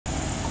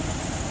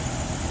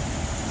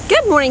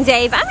Good morning,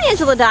 Dave. I'm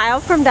Angela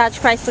Dial from Dodge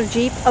Chrysler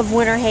Jeep of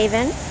Winter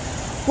Haven.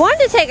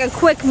 Wanted to take a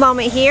quick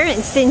moment here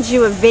and send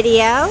you a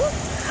video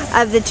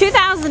of the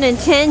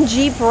 2010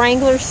 Jeep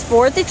Wrangler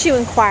Sport that you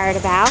inquired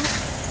about.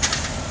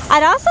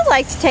 I'd also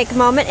like to take a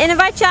moment and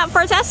invite you out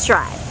for a test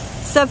drive.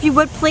 So if you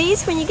would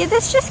please, when you get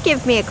this, just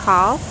give me a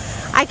call.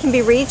 I can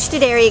be reached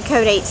at area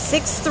code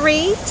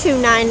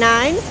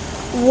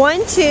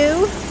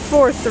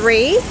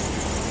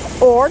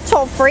 863-299-1243 or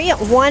toll free at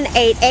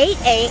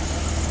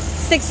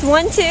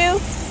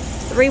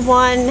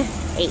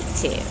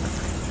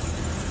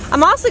 1-888-612-3182.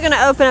 I'm also going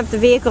to open up the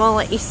vehicle and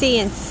let you see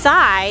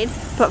inside,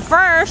 but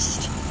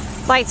first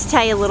I'd like to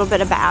tell you a little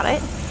bit about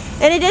it.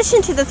 In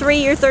addition to the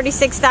 3-year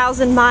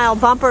 36,000-mile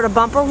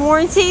bumper-to-bumper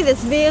warranty,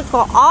 this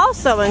vehicle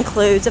also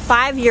includes a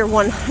 5-year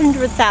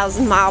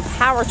 100,000-mile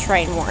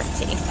powertrain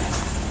warranty.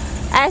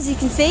 As you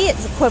can see,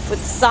 it's equipped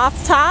with a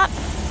soft top,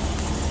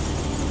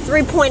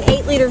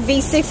 3.8-liter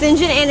V6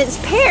 engine, and it's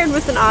paired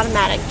with an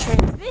automatic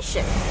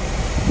transmission.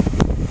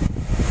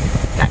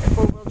 Got your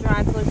 4-wheel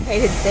drive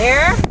located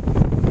there.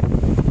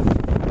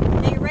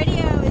 Now your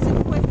radio is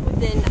equipped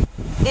with an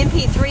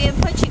MP3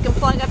 input. You can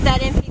plug up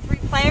that MP3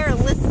 player and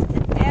listen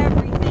to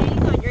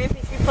everything on your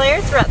MP3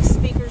 player throughout the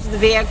speakers of the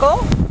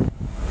vehicle.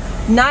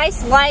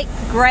 Nice light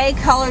gray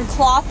colored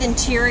cloth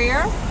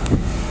interior.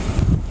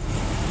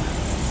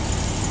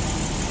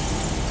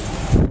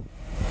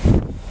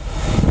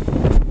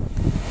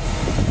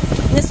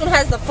 This one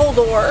has the full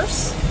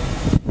doors.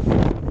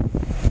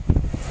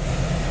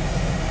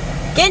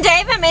 Again,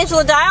 Dave, I'm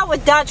Angela Dial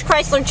with Dodge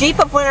Chrysler Jeep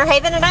of Winter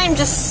Haven, and I am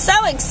just so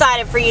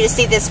excited for you to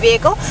see this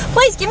vehicle.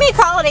 Please give me a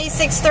call at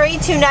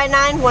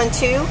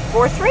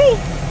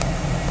 863-299-1243.